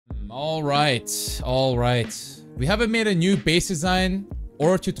All right. We haven't made a new base design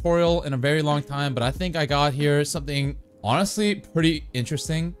or a tutorial in a very long time, but I think I got here something honestly pretty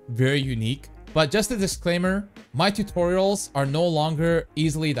interesting, very unique. But just a disclaimer, my tutorials are no longer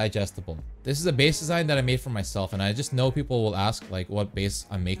easily digestible. This is a base design that I made for myself, and I just know people will ask like what base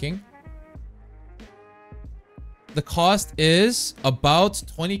I'm making. The cost is about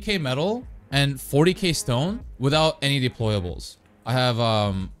 20k metal and 40k stone without any deployables. I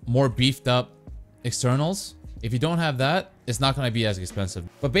have more beefed up externals. If you don't have that, it's not going to be as expensive.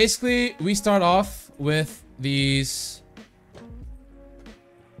 But basically, we start off with these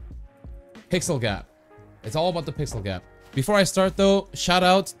pixel gap. It's all about the pixel gap. Before I start though, shout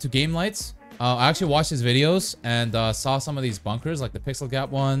out to GameLightz. I actually watched his videos and saw some of these bunkers, like the pixel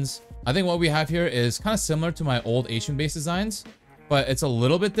gap ones. I think what we have here is kind of similar to my old hJune base designs, but it's a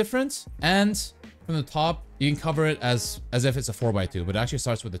little bit different. And from the top, you can cover it as if it's a 4x2, but it actually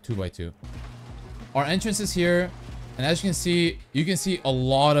starts with a 2x2. Our entrance is here, and as you can see a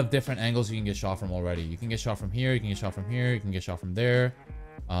lot of different angles you can get shot from already. You can get shot from here, you can get shot from here, you can get shot from there.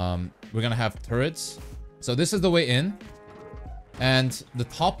 We're gonna have turrets. So this is the way in. And the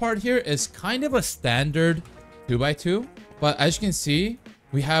top part here is kind of a standard 2x2, but as you can see,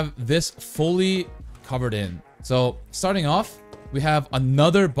 we have this fully covered in. So starting off, we have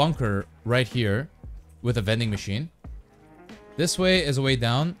another bunker right here with a vending machine. This way is a way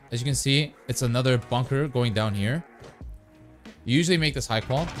down. As you can see, it's another bunker going down here. You usually make this high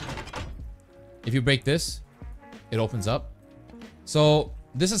qual. If you break this, it opens up. So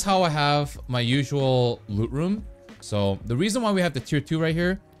this is how I have my usual loot room. So the reason why we have the tier 2 right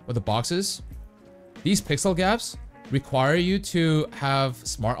here with the boxes, these pixel gaps require you to have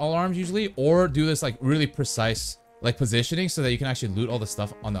smart alarms usually, or do this like really precise like positioning so that you can actually loot all the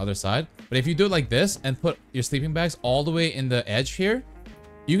stuff on the other side. But if you do it like this and put your sleeping bags all the way in the edge here,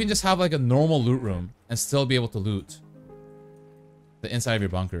 you can just have like a normal loot room and still be able to loot the inside of your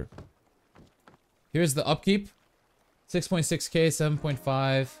bunker. Here's the upkeep. 6.6k,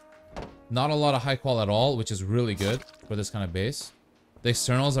 7.5. Not a lot of high qual at all, which is really good for this kind of base. The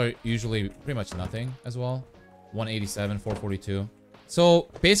externals are usually pretty much nothing as well. 187, 442. So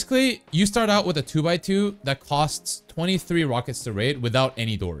basically, you start out with a 2x2 that costs 23 rockets to raid without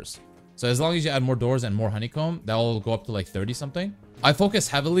any doors. So as long as you add more doors and more honeycomb, that will go up to like 30 something. I focus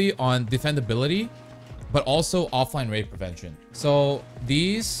heavily on defendability, but also offline raid prevention. So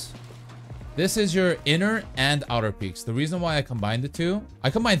this is your inner and outer peaks. The reason why I combined the two, I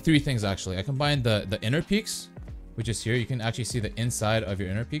combined three things actually. I combined the inner peaks, which is here. You can actually see the inside of your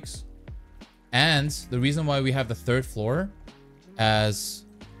inner peaks. And the reason why we have the third floor as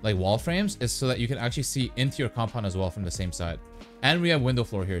like wall frames is so that you can actually see into your compound as well from the same side. And we have window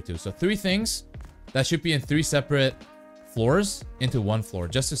floor here too. So three things that should be in three separate floors into one floor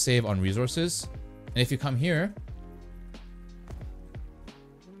just to save on resources. And if you come here,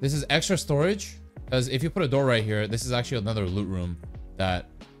 this is extra storage, because if you put a door right here, this is actually another loot room that,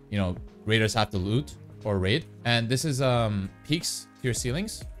 you know, raiders have to loot or raid. And this is peaks to your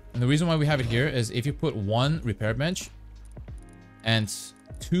ceilings. And the reason why we have it here is if you put one repair bench and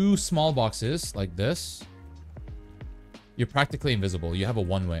two small boxes like this, you're practically invisible. You have a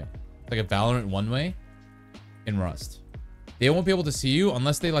one-way, like a Valorant one-way in Rust. They won't be able to see you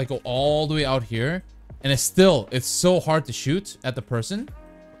unless they like go all the way out here. And it's so hard to shoot at the person.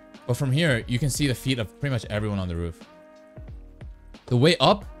 But from here, you can see the feet of pretty much everyone on the roof. The way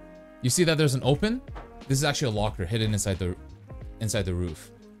up, you see that there's an open. This is actually a locker hidden inside the roof.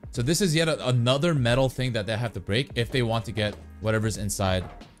 So this is yet another metal thing that they have to break if they want to get whatever's inside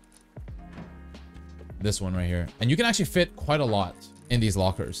this one right here. And you can actually fit quite a lot in these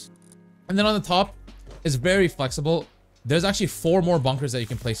lockers. And then on the top, it's very flexible. There's actually 4 more bunkers that you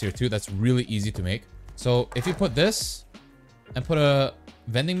can place here too. That's really easy to make. So if you put this and put a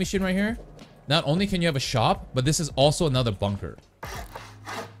vending machine right here, not only can you have a shop, but this is also another bunker.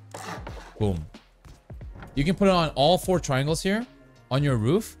 Boom. You can put it on all 4 triangles here on your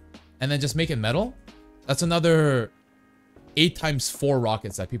roof and then just make it metal. That's another 8 times 4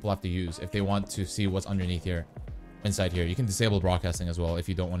 rockets that people have to use if they want to see what's underneath here, inside here. You can disable broadcasting as well if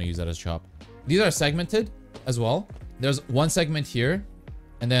you don't want to use that as a shop. These are segmented as well. There's one segment here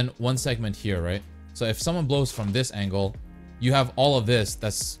and then one segment here, right? So if someone blows from this angle, you have all of this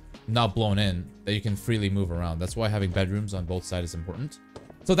that's not blown in that you can freely move around. That's why having bedrooms on both sides is important.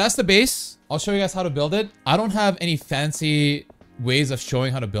 So that's the base. I'll show you guys how to build it. I don't have any fancy ways of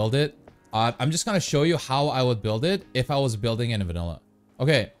showing how to build it. I'm just going to show you how I would build it if I was building in vanilla.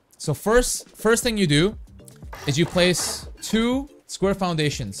 Okay, so first thing you do is you place 2 square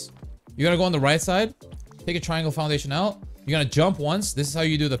foundations. You're going to go on the right side, take a triangle foundation out, You're gonna jump once. This is how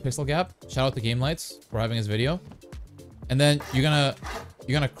you do the pixel gap. Shout out to GameLightz for having his video. And then you're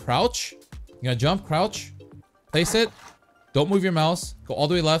gonna crouch. You're gonna jump, crouch, place it. Don't move your mouse. Go all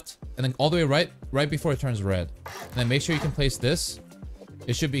the way left, and then all the way right before it turns red. And then make sure you can place this.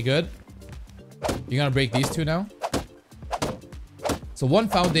 It should be good. You're gonna break these two now. So one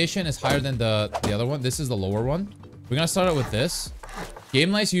foundation is higher than the other one. This is the lower one. We're gonna start out with this.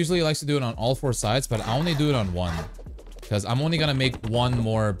 GameLightz usually likes to do it on all 4 sides, but I only do it on one. Because I'm only gonna make one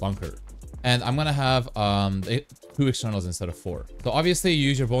more bunker. And I'm gonna have 2 externals instead of 4. So obviously you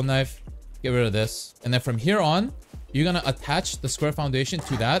use your bone knife, get rid of this. And then from here on, you're gonna attach the square foundation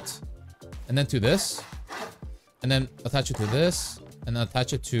to that. And then to this. And then attach it to this. And then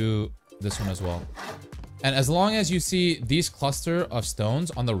attach it to this one as well. And as long as you see these cluster of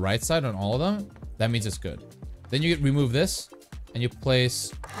stones on the right side on all of them, that means it's good. Then you remove this and you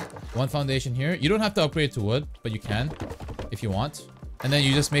place one foundation here. You don't have to upgrade to wood, but you can if you want. And then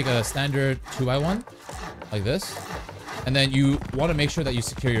you just make a standard 2x1 like this. And then you want to make sure that you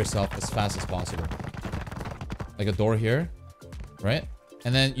secure yourself as fast as possible. Like a door here, right?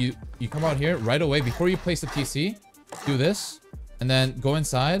 And then you come out here right away before you place the TC. Do this and then go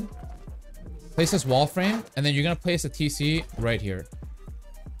inside. Place this wall frame, and then you're gonna place a TC right here,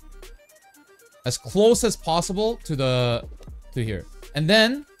 as close as possible to here. And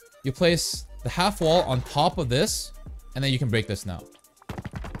then you place the half wall on top of this, and then you can break this now.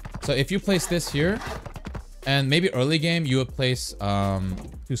 So if you place this here, and maybe early game you would place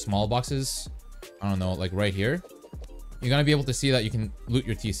 2 small boxes, I don't know, like right here. You're gonna be able to see that you can loot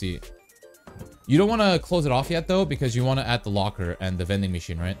your TC. You don't want to close it off yet though, because you want to add the locker and the vending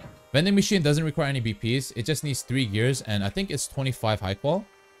machine, right? Vending machine doesn't require any BPs. It just needs 3 gears, and I think it's 25 high qual.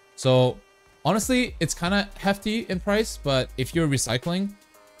 So honestly, it's kind of hefty in price, but if you're recycling,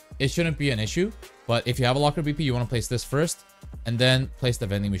 it shouldn't be an issue. But if you have a locker BP, you want to place this first, and then place the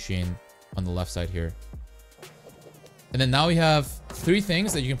vending machine on the left side here. And then now we have 3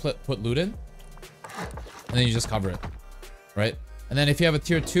 things that you can put loot in, and then you just cover it, right? And then if you have a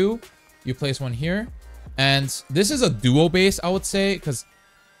tier 2, you place one here. And this is a duo base, I would say, because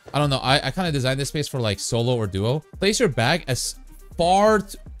I don't know, I kind of designed this space for like solo or duo. Place your bag as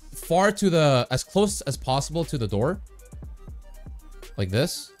as close as possible to the door, like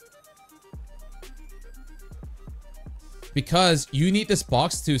this, because you need this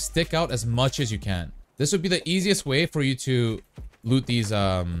box to stick out as much as you can. This would be the easiest way for you to loot these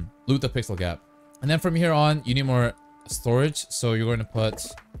loot the pixel gap. And then from here on, you need more storage, so you're going to put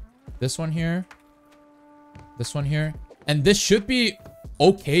this one here, this one here, and this should be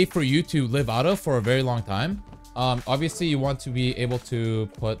okay for you to live out of for a very long time. Obviously you want to be able to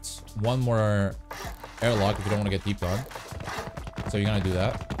put one more airlock if you don't want to get deeped on, so you're gonna do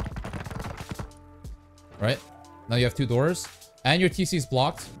that. Right now you have 2 doors and your TC is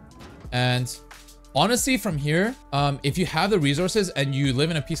blocked. And honestly, from here, if you have the resources and you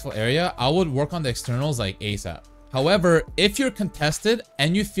live in a peaceful area, I would work on the externals like ASAP. However, if you're contested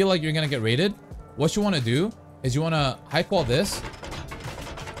and you feel like you're gonna get raided, what you want to do is you want to high qual this,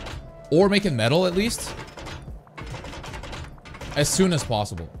 or make it metal at least, as soon as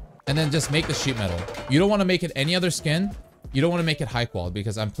possible. And then just make the sheet metal. You don't want to make it any other skin. You don't want to make it high qual,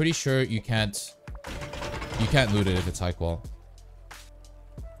 because I'm pretty sure you can't loot it if it's high qual.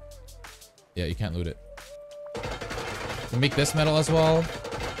 Yeah, you can't loot it. So make this metal as well.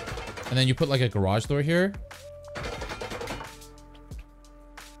 And then you put like a garage door here.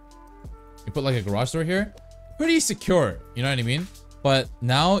 You put like a garage door here. Pretty secure, you know what I mean? But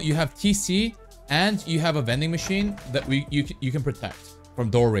now you have TC and you have a vending machine that you can protect from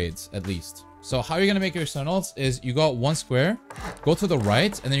door raids at least. So how you're gonna make your externals is you go 1 square, go to the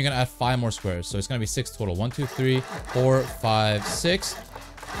right, and then you're gonna add 5 more squares. So it's gonna be 6 total. 1, 2, 3, 4, 5, 6.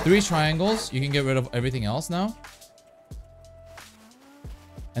 3 triangles. You can get rid of everything else now.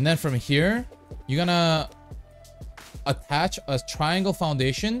 And then from here, you're gonna attach a triangle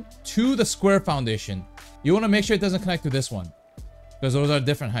foundation to the square foundation. You want to make sure it doesn't connect to this one, because those are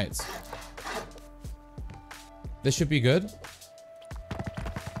different heights. This should be good.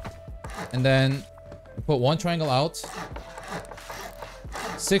 And then put 1 triangle out.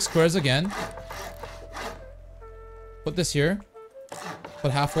 6 squares again. Put this here. Put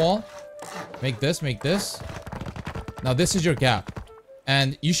half wall. Make this, make this. Now this is your gap.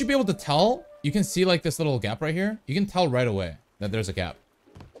 And you should be able to tell. You can see like this little gap right here. You can tell right away that there's a gap.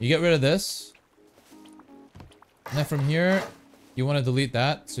 You get rid of this. And then from here, you want to delete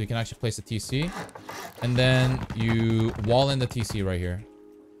that so you can actually place the TC. And then you wall in the TC right here.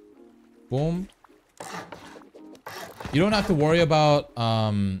 Boom. You don't have to worry about...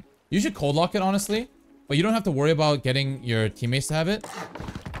 you should cold lock it, honestly. But you don't have to worry about getting your teammates to have it,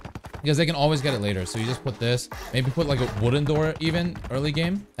 because they can always get it later. So you just put this, maybe put like a wooden door even early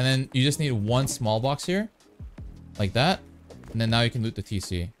game. And then you just need one small box here. Like that. And then now you can loot the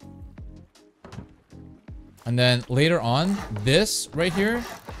TC. And then later on, this right here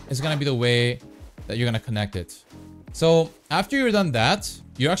is going to be the way that you're going to connect it. So after you're done that,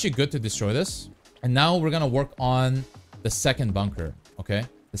 you're actually good to destroy this. And now we're going to work on the second bunker. Okay.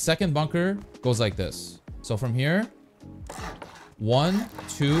 The second bunker goes like this. So from here, one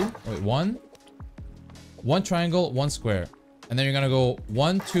triangle, one square. And then you're going to go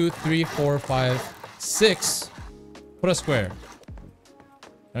 1, 2, 3, 4, 5, 6. Put a square.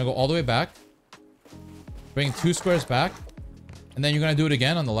 You're going to go all the way back. Bring 2 squares back. And then you're going to do it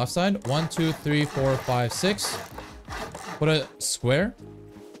again on the left side. 1, 2, 3, 4, 5, 6. Put a square.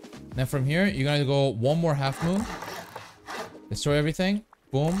 And then from here, you're going to go one more half moon. Destroy everything.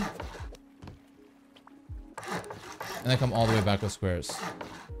 Boom. And then come all the way back with squares.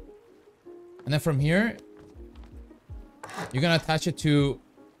 And then from here, you're going to attach it to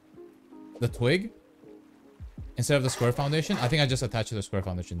the twig instead of the square foundation. I think I just attached to the square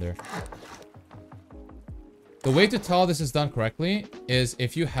foundation there. The way to tell this is done correctly is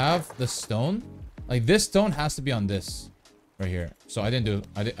if you have the stone, like this stone has to be on this right here. So I didn't do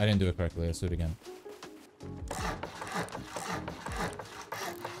it correctly. Let's do it again.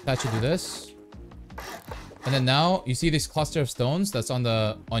 Attach it to this. And then now you see this cluster of stones that's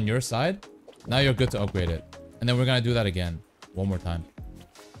on your side. Now you're good to upgrade it. And then we're gonna do that again. One more time.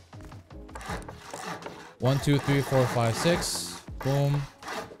 1, 2, 3, 4, 5, 6. Boom.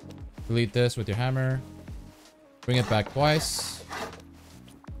 Delete this with your hammer. Bring it back twice.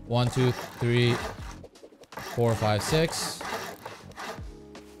 1, 2, 3, 4, 5, 6.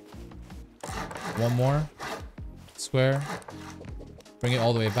 One more. Square. Bring it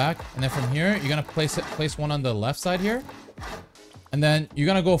all the way back. And then from here, you're gonna place one on the left side here. And then you're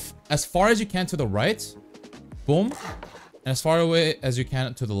gonna go as far as you can to the right. Boom. And as far away as you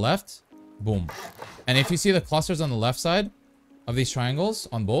can to the left. Boom. And if you see the clusters on the left side of these triangles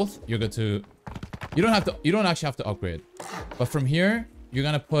on both, you're good to... You don't actually have to upgrade. But from here, you're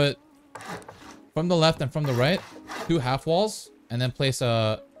gonna put from the left and from the right 2 half walls, and then place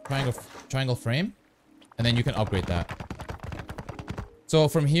a triangle frame, and then you can upgrade that. So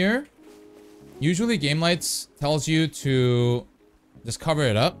from here, usually GameLightz tells you to just cover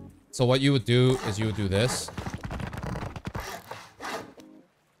it up. So what you would do is you would do this.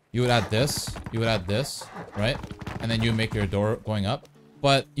 You would add this. You would add this, right? And then you make your door going up.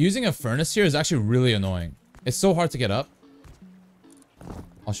 But using a furnace here is actually really annoying. It's so hard to get up.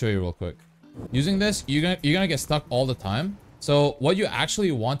 I'll show you real quick. Using this, you're gonna get stuck all the time. So what you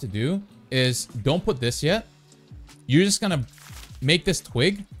actually want to do is don't put this yet. You're just gonna make this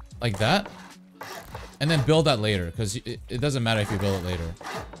twig like that, and then build that later, because it doesn't matter if you build it later.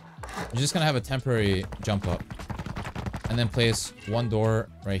 You're just gonna have a temporary jump up, and then place one door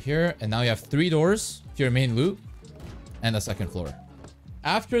right here, and now you have 3 doors to your main loot and the second floor.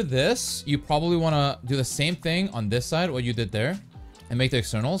 After this, you probably want to do the same thing on this side, what you did there, and make the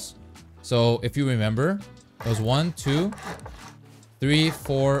externals. So if you remember, it was 1, 2, 3,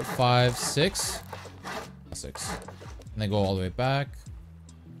 4, 5, 6. 6. And then go all the way back.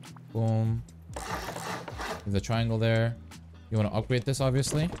 Boom. There's a triangle there. You want to upgrade this,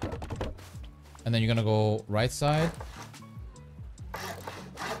 obviously. And then you're going to go right side.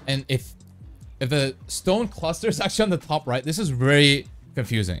 And if the stone cluster is actually on the top right, this is very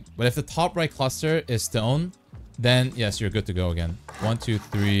confusing. But if the top right cluster is stone, then yes, you're good to go again. 1, 2,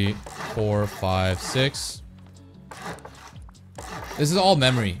 3, 4, 5, 6. This is all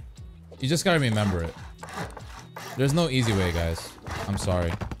memory. You just gotta remember it. There's no easy way, guys. I'm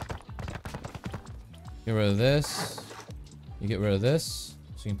sorry. Get rid of this. You get rid of this,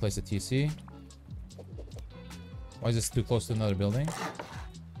 so you can place a TC. Why is this too close to another building?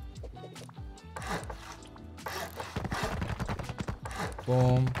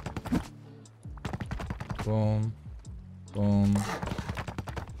 Boom. Boom. Boom.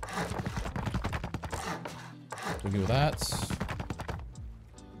 We'll do that.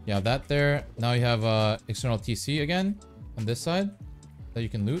 You have that there. Now you have external TC again on this side that you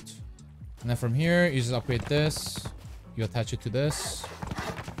can loot. And then from here, you just upgrade this. You attach it to this.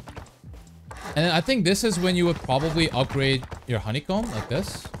 And then I think this is when you would probably upgrade your honeycomb like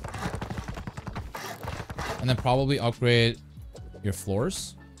this. And then probably upgrade your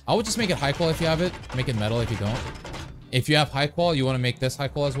floors. I would just make it high qual if you have it. Make it metal if you don't. If you have high qual, you want to make this high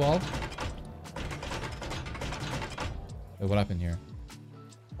qual as well. Wait, what happened here?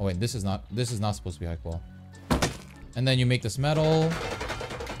 Oh wait, this is not supposed to be high qual. And then you make this metal.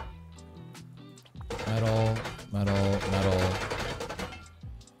 And Metal, metal, metal,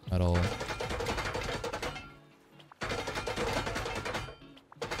 metal.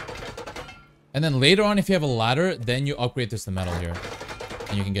 And then later on, if you have a ladder, then you upgrade this to metal here.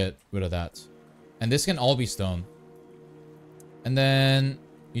 And you can get rid of that. And this can all be stone. And then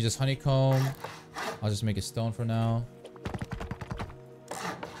you just honeycomb. I'll just make it stone for now.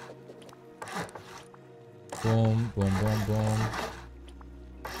 Boom, boom, boom, boom.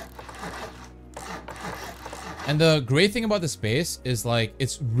 And the great thing about this base is like,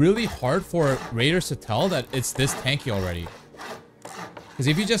 it's really hard for raiders to tell that it's this tanky already. Because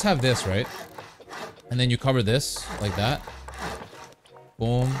if you just have this, right? And then you cover this like that.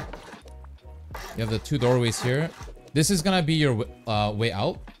 Boom. You have the 2 doorways here. This is gonna be your way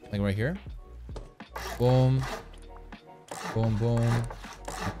out. Like right here. Boom. Boom, boom.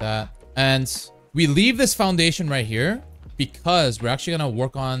 Like that. And we leave this foundation right here because we're actually gonna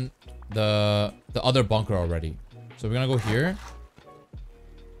work on the other bunker already. So we're gonna go here.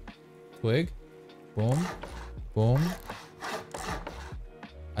 Twig. Boom. Boom.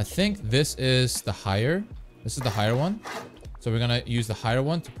 I think this is the higher. This is the higher one. So we're gonna use the higher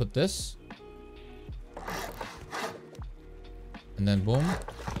one to put this. And then boom.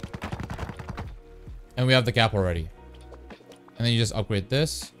 And we have the gap already. And then you just upgrade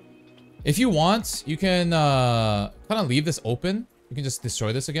this. If you want, you can kind of leave this open. You can just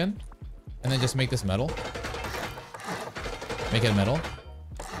destroy this again. And then just make this metal. Make it metal.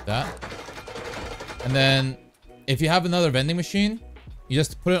 Like that. And then if you have another vending machine, you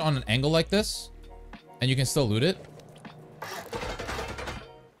just put it on an angle like this. And you can still loot it.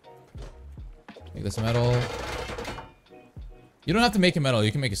 Make this metal. You don't have to make it metal.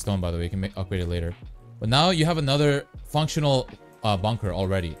 You can make it stone, by the way. You can upgrade it later. But now you have another functional bunker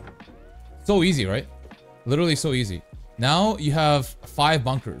already. So easy, right? Literally so easy. Now you have 5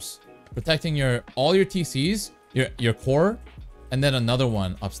 bunkers. Protecting all your TCs, your core, and then another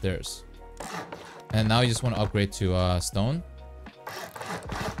one upstairs. And now you just want to upgrade to stone.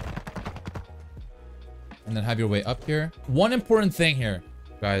 And then have your way up here. One important thing here,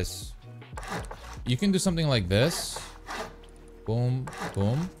 guys. You can do something like this. Boom,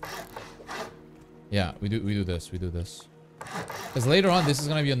 boom. Yeah, we do this. Because later on, this is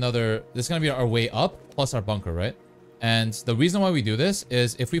gonna be our way up plus our bunker, right? And the reason why we do this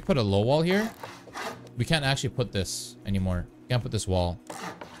is if we put a low wall here, we can't actually put this anymore. We can't put this wall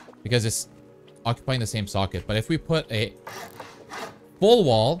because it's occupying the same socket. But if we put a full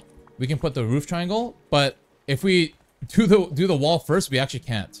wall, we can put the roof triangle. But if we do the wall first, we actually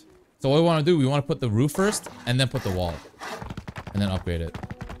can't. So what we want to do, we want to put the roof first and then put the wall. And then upgrade it.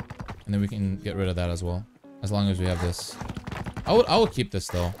 And then we can get rid of that as well. As long as we have this. I would keep this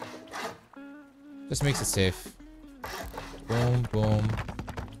though. Just makes it safe. Boom, boom.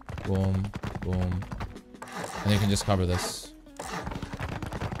 Boom, boom. And you can just cover this.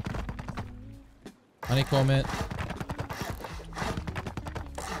 Honeycomb it.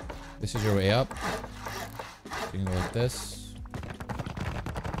 This is your way up. You can go like this.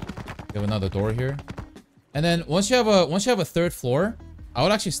 You have another door here. And then once you have a 3rd floor, I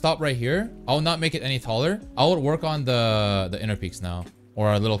would actually stop right here. I will not make it any taller. I would work on the inner peaks now, or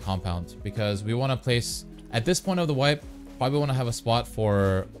our little compound, because we want to place at this point of the wipe. Probably want to have a spot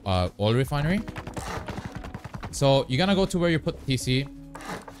for oil refinery. So you're gonna go to where you put the TC.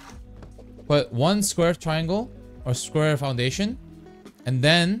 Put 1 square triangle or square foundation, and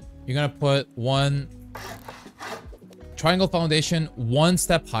then you're gonna put 1 triangle foundation 1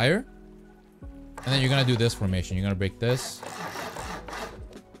 step higher. And then you're gonna do this formation. You're gonna break this.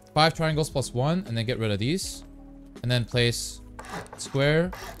 5 triangles plus 1, and then get rid of these. And then place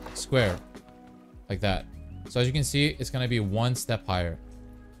square, square. Like that. So as you can see, it's gonna be 1 step higher.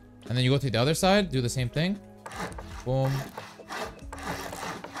 And then you go to the other side, do the same thing. Boom.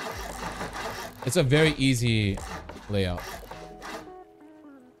 It's a very easy layout.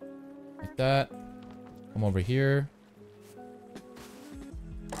 Like that. Come over here.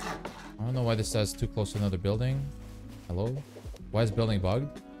 I don't know why this says too close to another building. Hello? Why is building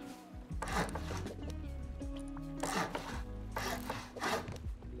bugged?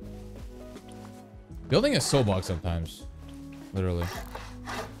 Building is so bugged sometimes. Literally.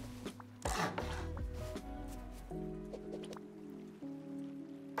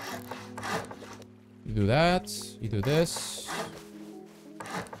 You do that. You do this.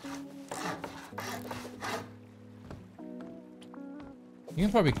 You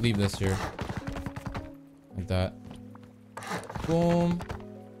can probably leave this here. Like that. Boom.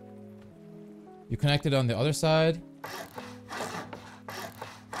 You connect it on the other side.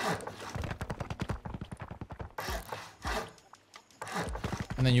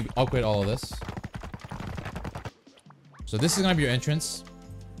 And then you upgrade all of this. So this is gonna be your entrance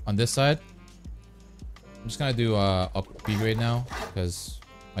on this side. I'm just gonna do up B grade now because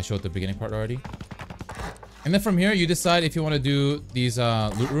I showed the beginning part already. And then from here, you decide if you want to do these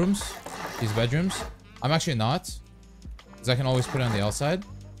loot rooms, these bedrooms. I'm actually not, because I can always put it on the outside.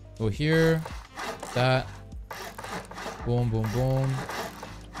 Go here, that, boom, boom, boom.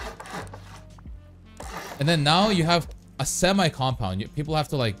 And then now you have a semi-compound. People have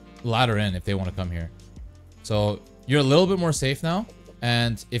to like ladder in if they want to come here. So you're a little bit more safe now.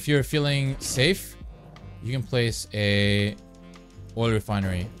 And if you're feeling safe, you can place a oil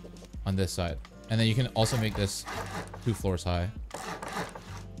refinery on this side. And then you can also make this 2 floors high.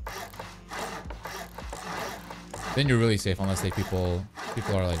 Then you're really safe unless people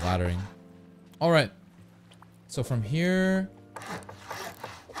are like laddering. All right. So from here,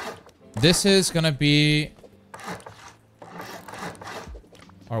 this is gonna be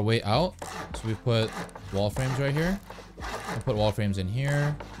our way out. So we put wall frames right here. We'll put wall frames in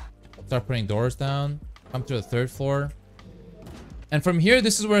here. Start putting doors down. Come to the 3rd floor. And from here,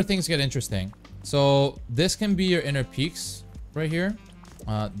 this is where things get interesting. So this can be your inner peaks right here.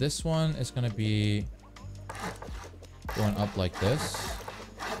 This one is going to be going up like this.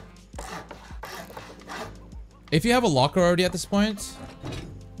 If you have a locker already at this point,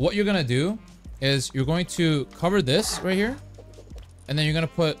 what you're going to do is you're going to cover this right here. And then you're going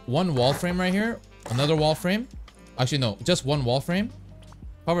to put one wall frame right here. Another wall frame. Actually, no, just one wall frame.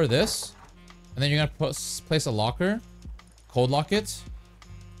 Cover this. And then you're going to place a locker. Code lock it.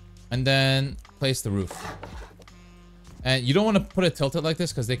 And then place the roof. And you don't want to put it tilted like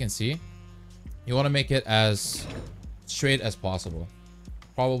this because they can see. You want to make it as straight as possible.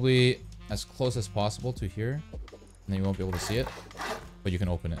 Probably as close as possible to here. And then you won't be able to see it. But you can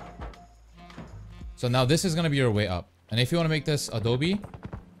open it. So now this is going to be your way up. And if you want to make this Adobe,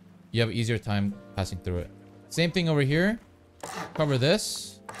 you have an easier time passing through it. Same thing over here. Cover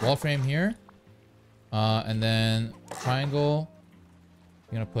this. Wall frame here. And then triangle.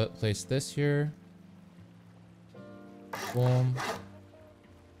 You're gonna place this here. Boom.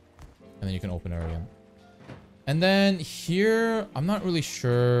 And then you can open it again. And then here, I'm not really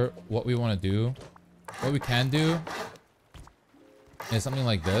sure what we want to do. What we can do is something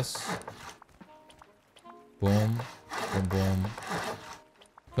like this. Boom. Boom, boom.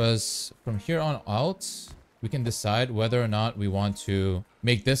 Because from here on out, we can decide whether or not we want to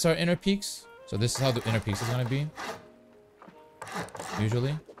make this our inner peaks. So this is how the inner peaks is going to be.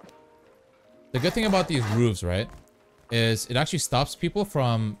 Usually. The good thing about these roofs, right, is it actually stops people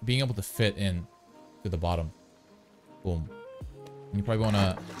from being able to fit in to the bottom. Boom. And you probably want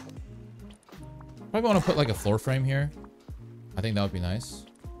to put like a floor frame here. I think that would be nice.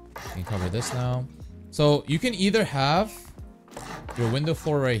 You can cover this now. So you can either have your window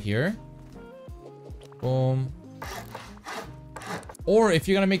floor right here. Boom. Or if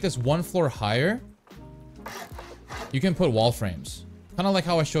you're going to make this 1 floor higher, you can put wall frames. Kind of like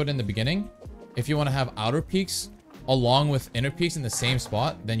how I showed in the beginning. If you want to have outer peaks along with inner peaks in the same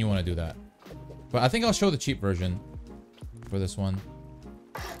spot, then you want to do that. But I think I'll show the cheap version for this one.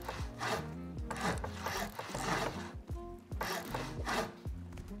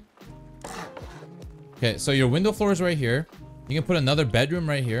 Okay, so your window floor is right here. You can put another bedroom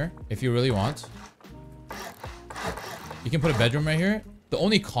right here if you really want. You can put a bedroom right here. The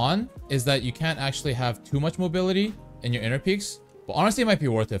only con is that you can't actually have too much mobility in your inner peaks. But honestly, it might be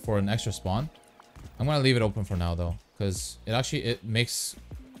worth it for an extra spawn. I'm going to leave it open for now though, because it makes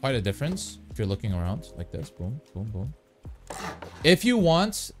quite a difference if you're looking around like this. Boom, boom, boom. If you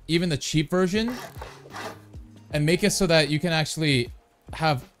want even the cheap version and make it so that you can actually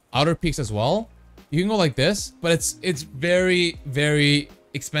have outer peaks as well, you can go like this, but it's very, very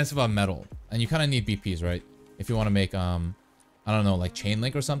expensive on metal. And you kind of need BPs, right? If you want to make, I don't know, like chain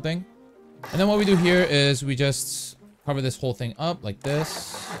link or something. And then what we do here is we just cover this whole thing up like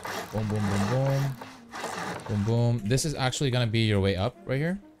this. Boom, boom, boom, boom. Boom, boom. This is actually going to be your way up right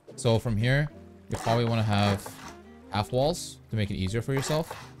here. So from here, you probably want to have half walls to make it easier for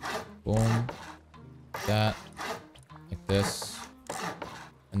yourself. Boom. That. Like this.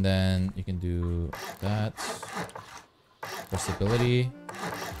 And then you can do that for stability.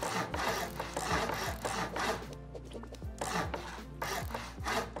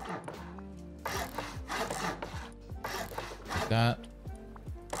 Like that.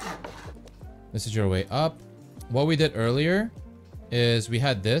 This is your way up. What we did earlier is we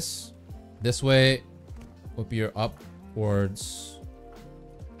had this. This way would be your up towards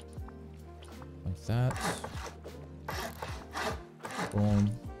like that. Boom.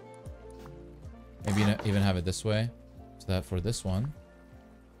 Maybe even have it this way. So that for this one,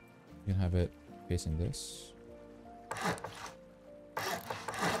 you can have it facing this.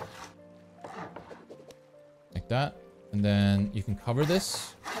 that. And then you can cover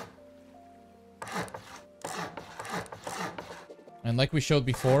this. And like we showed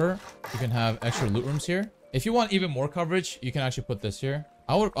before, you can have extra loot rooms here. If you want even more coverage, you can actually put this here.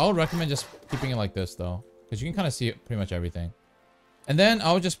 I would recommend just keeping it like this though, because you can kind of see pretty much everything. And then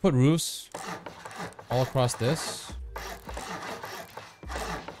I would just put roofs all across this.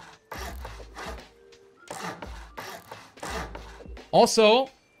 Also,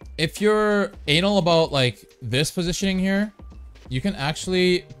 if you're anal about like this positioning here, you can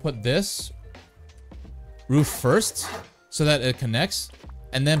actually put this roof first so that it connects,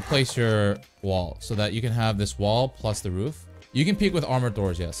 and then place your wall so that you can have this wall plus the roof. You can peek with armored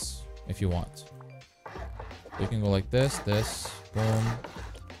doors, yes, if you want. You can go like this, boom,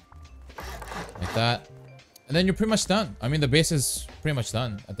 like that. And then you're pretty much done. I mean, the base is pretty much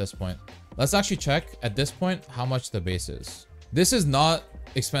done at this point. Let's actually check at this point how much the base is. This is not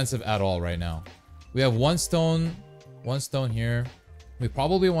expensive at all right now. We have one stone here. We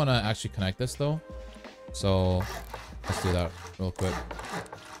probably want to actually connect this though. So let's do that real quick.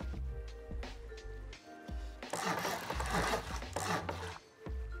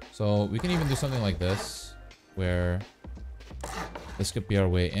 So we can even do something like this, where this could be our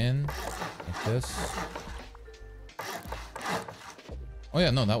way in, like this. Oh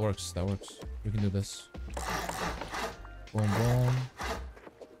yeah, no, that works. That works. We can do this. Boom, boom.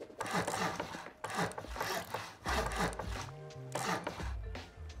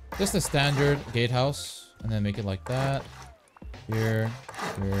 Just a standard gatehouse, and then make it like that. Here,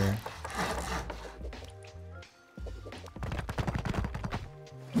 here.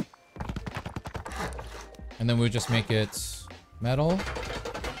 And then we just make it metal,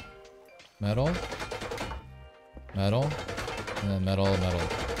 metal, metal, and then metal, metal.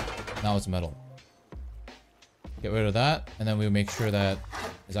 Now it's metal. Get rid of that, and then we make sure that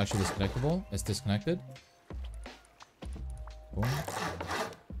it's actually disconnectable. It's disconnected. Boom.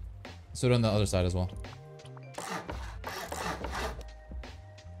 So do on the other side as well.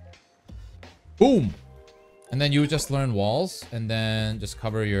 Boom! And then you would just learn walls, and then just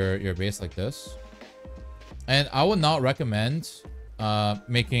cover your base like this. And I would not recommend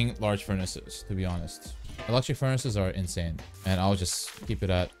making large furnaces, to be honest. Electric furnaces are insane, and I'll just keep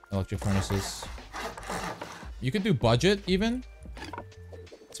it at electric furnaces. You could do budget even.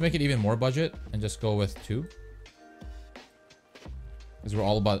 Let's make it even more budget and just go with 2. Because we're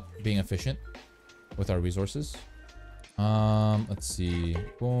all about being efficient with our resources. Let's see.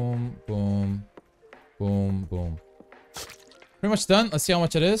 Boom, boom, boom, boom. Pretty much done. Let's see how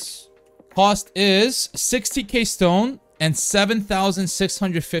much it is. Cost is 60k stone and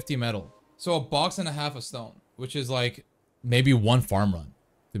 7,650 metal. So a box and a half of stone, which is like maybe 1 farm run,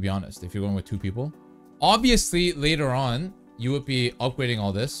 to be honest, if you're going with 2 people. Obviously, later on, you would be upgrading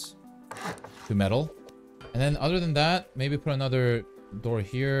all this to metal. And then other than that, maybe put another door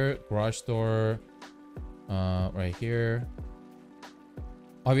here, garage door right here.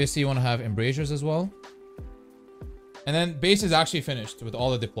 Obviously, you want to have embrasures as well. And then base is actually finished with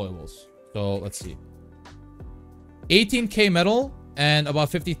all the deployables. So let's see. 18k metal and about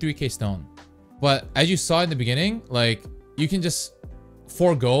 53k stone. But as you saw in the beginning, like you can just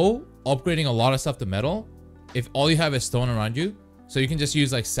forego upgrading a lot of stuff to metal if all you have is stone around you. So you can just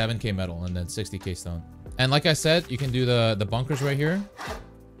use like 7k metal and then 60k stone. And like I said, you can do the bunkers right here.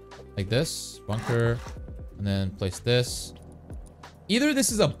 Like this. Bunker. And then place this. Either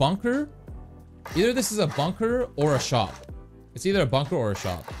this is a bunker. Either this is a bunker or a shop. It's either a bunker or a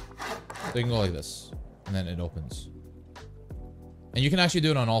shop. So you can go like this. And then it opens. And you can actually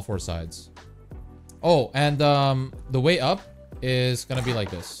do it on all 4 sides. Oh, and the way up is gonna be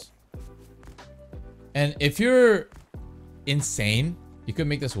like this. And if you're insane, you could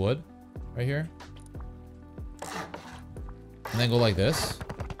make this wood right here. And then go like this.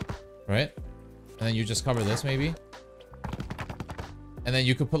 Right? And then you just cover this maybe. And then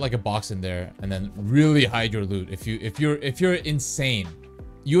you could put like a box in there and then really hide your loot. If you're insane,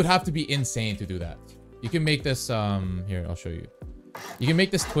 you would have to be insane to do that. You can make this here, I'll show you. You can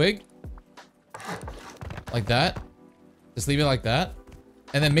make this twig like that. Just leave it like that.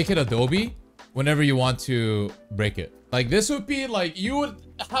 And then make it adobe whenever you want to break it. Like this would be like, you would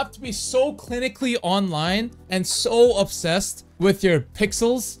have to be so clinically online and so obsessed with your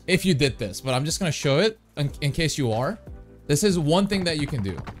pixels if you did this. But I'm just gonna show it in case you are. This is one thing that you can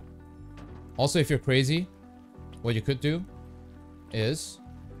do. Also, if you're crazy, what you could do is...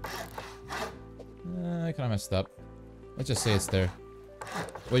 I kind of messed up. Let's just say it's there.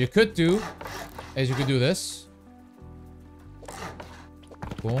 What you could do is you could do this.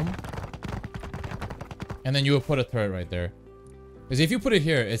 Boom. And then you would put a turret right there. Because if you put it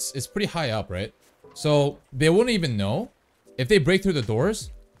here, it's pretty high up, right? So they wouldn't even know. If they break through the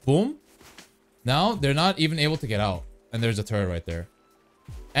doors, boom. Now they're not even able to get out. And there's a turret right there.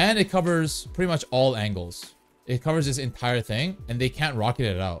 And it covers pretty much all angles. It covers this entire thing. And they can't rocket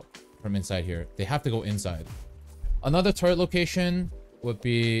it out from inside here. They have to go inside. Another turret location would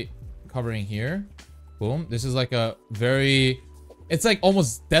be covering here. Boom. This is like a very... It's like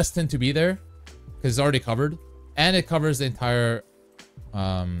almost destined to be there. Because it's already covered. And it covers the entire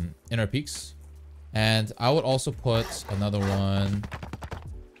inner peaks. And I would also put another one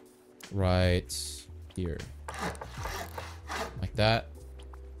right here. Like that.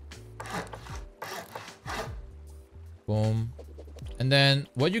 Boom. And then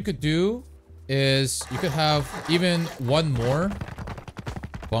what you could do is you could have even one more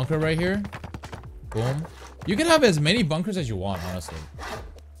bunker right here. Boom. You can have as many bunkers as you want, honestly.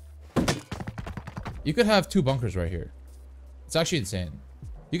 You could have 2 bunkers right here. It's actually insane.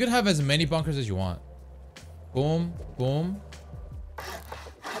 You could have as many bunkers as you want. Boom, boom.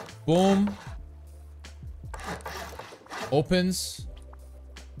 Boom. Opens.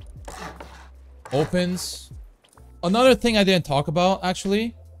 Opens. Another thing I didn't talk about,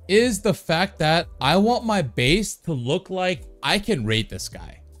 actually, is the fact that I want my base to look like I can raid this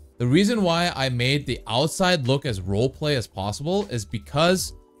guy. The reason why I made the outside look as roleplay as possible is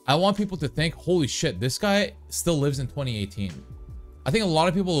because I want people to think, holy shit, this guy still lives in 2018. I think a lot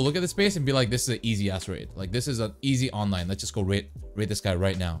of people will look at this base and be like, this is an easy ass raid. Like, this is an easy online. Let's just go raid this guy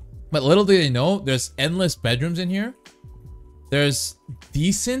right now. But little do they know, there's endless bedrooms in here. There's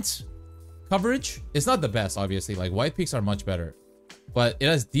decent coverage. It's not the best, obviously. Like, white peaks are much better. But it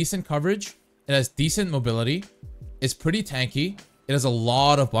has decent coverage. It has decent mobility. It's pretty tanky. It has a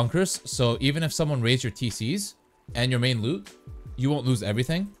lot of bunkers. So even if someone raids your TCs and your main loot, you won't lose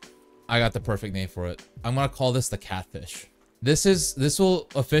everything. I got the perfect name for it. I'm gonna call this the catfish. This will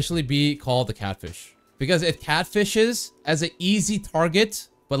officially be called the catfish because it catfishes as an easy target,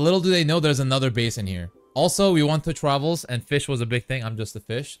 but little do they know there's another base in here. Also, we went to travels and fish was a big thing. I'm just a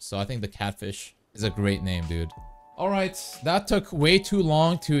fish. So I think the catfish is a great name, dude. All right. That took way too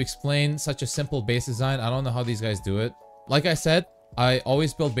long to explain such a simple base design. I don't know how these guys do it. Like I said, I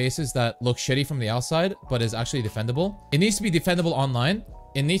always build bases that look shitty from the outside, but is actually defendable. It needs to be defendable online.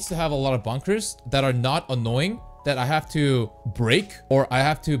 It needs to have a lot of bunkers that are not annoying, that I have to break, or I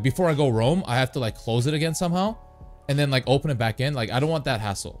have to, before I go roam, I have to like close it again somehow and then like open it back in. Like, I don't want that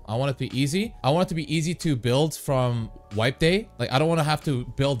hassle. I want it to be easy. I want it to be easy to build from wipe day. Like, I don't want to have to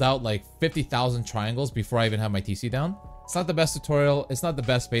build out like 50,000 triangles before I even have my TC down. It's not the best tutorial. It's not the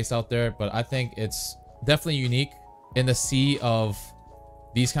best base out there, but I think it's definitely unique in the sea of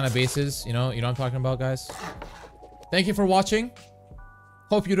these kind of bases. You know what I'm talking about, guys. Thank you for watching.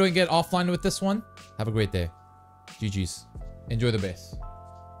 Hope you don't get offline with this one. Have a great day. GG's. Enjoy the base.